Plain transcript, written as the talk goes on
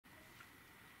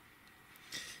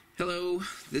Hello,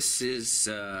 this is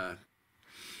a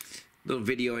little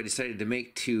video I decided to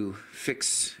make to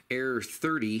fix error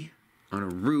 30 on a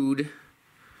Ruud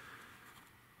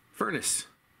furnace.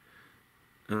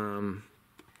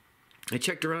 I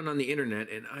checked around on the internet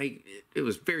and it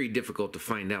was very difficult to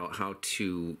find out how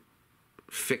to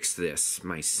fix this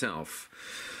myself.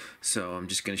 So I'm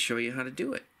just going to show you how to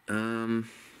do it.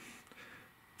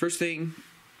 First thing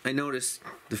I noticed,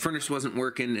 the furnace wasn't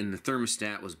working and the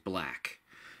thermostat was black.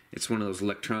 It's one of those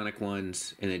electronic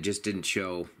ones, and it just didn't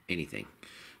show anything.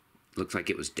 Looks like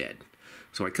it was dead.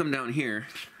 So I come down here,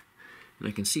 and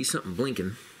I can see something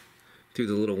blinking through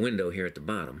the little window here at the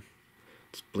bottom.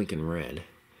 It's blinking red.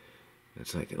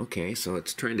 It's like, okay, so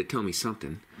it's trying to tell me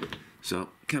something. So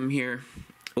come here,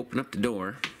 open up the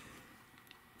door,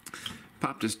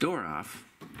 pop this door off,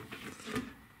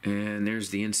 and there's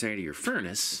the inside of your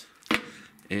furnace,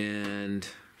 and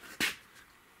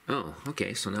oh,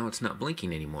 okay, so now it's not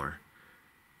blinking anymore.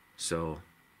 So,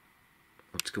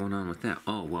 what's going on with that?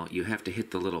 Oh, well, you have to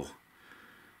hit the little,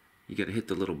 you gotta hit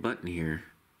the little button here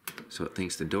so it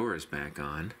thinks the door is back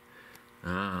on.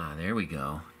 Ah, there we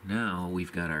go. Now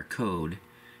we've got our code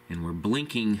and we're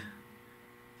blinking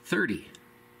 30.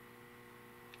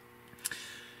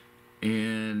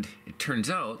 And it turns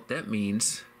out that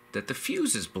means that the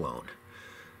fuse is blown.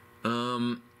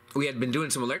 We had been doing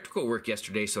some electrical work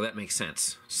yesterday, so that makes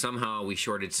sense. Somehow we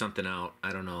shorted something out,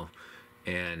 I don't know,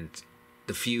 and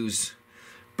the fuse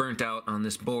burnt out on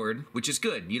this board, which is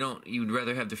good. You'd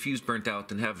rather have the fuse burnt out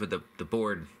than have the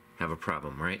board have a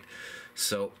problem, right?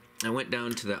 So I went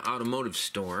down to the automotive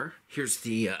store. Here's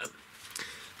the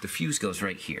fuse goes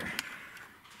right here.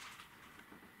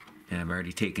 And I've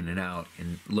already taken it out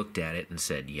and looked at it and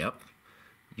said, yep.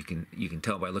 You can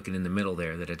tell by looking in the middle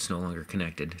there that it's no longer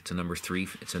connected. It's a number 3.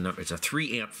 It's a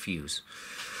 3 amp fuse.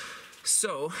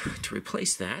 So to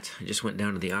replace that, I just went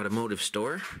down to the automotive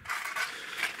store,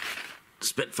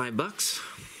 spent $5,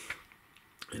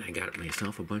 and I got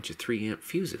myself a bunch of 3 amp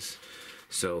fuses.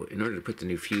 So in order to put the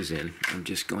new fuse in, I'm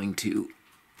just going to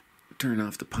turn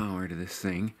off the power to this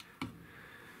thing.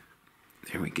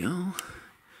 There we go.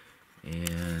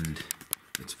 And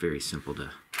it's very simple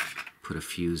to put a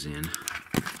fuse in.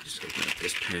 Just open up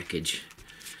this package.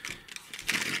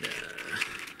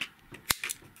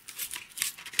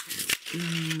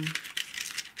 And,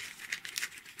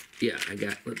 yeah, I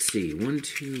got, let's see, 1,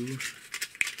 2,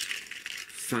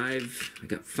 5. I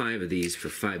got 5 of these for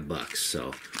 $5,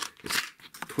 so it's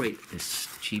quite a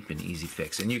cheap and easy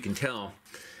fix. And you can tell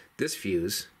this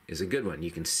fuse is a good one.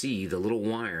 You can see the little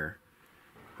wire.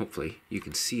 Hopefully, you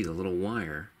can see the little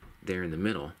wire there in the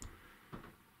middle.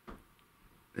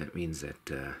 That means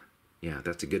that, yeah,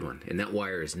 that's a good one. And that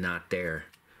wire is not there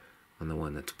on the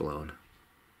one that's blown.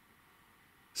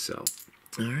 So,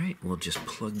 all right, we'll just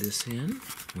plug this in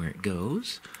where it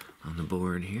goes on the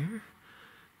board here.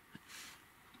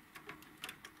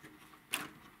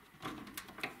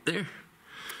 There.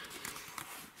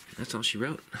 That's all she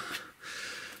wrote.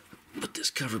 Put this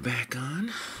cover back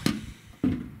on.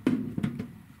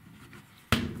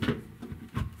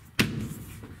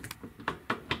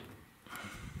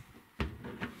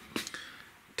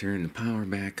 Turn the power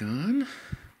back on,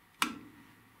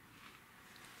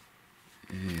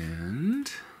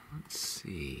 and let's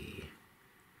see,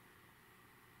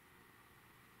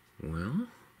 well,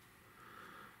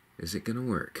 is it going to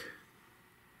work?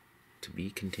 To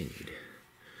be continued.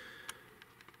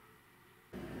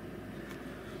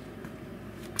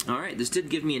 Alright, this did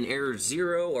give me an error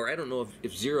 0, or I don't know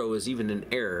if 0 is even an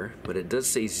error, but it does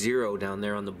say 0 down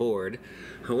there on the board.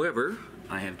 However,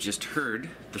 I have just heard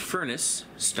the furnace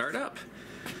start up.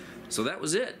 So that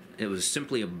was it. It was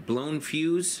simply a blown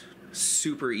fuse,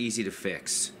 super easy to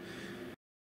fix.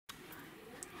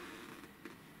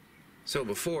 So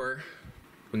before,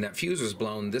 when that fuse was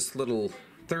blown, this little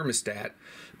thermostat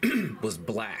was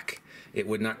black. It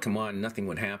would not come on, nothing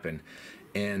would happen.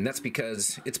 And that's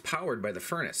because it's powered by the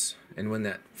furnace. And when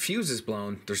that fuse is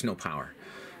blown, there's no power.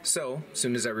 So, as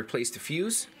soon as I replaced the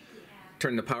fuse,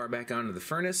 turned the power back on to the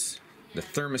furnace, the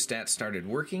thermostat started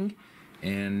working,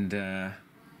 and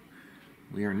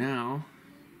we are now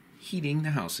heating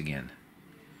the house again.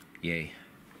 Yay.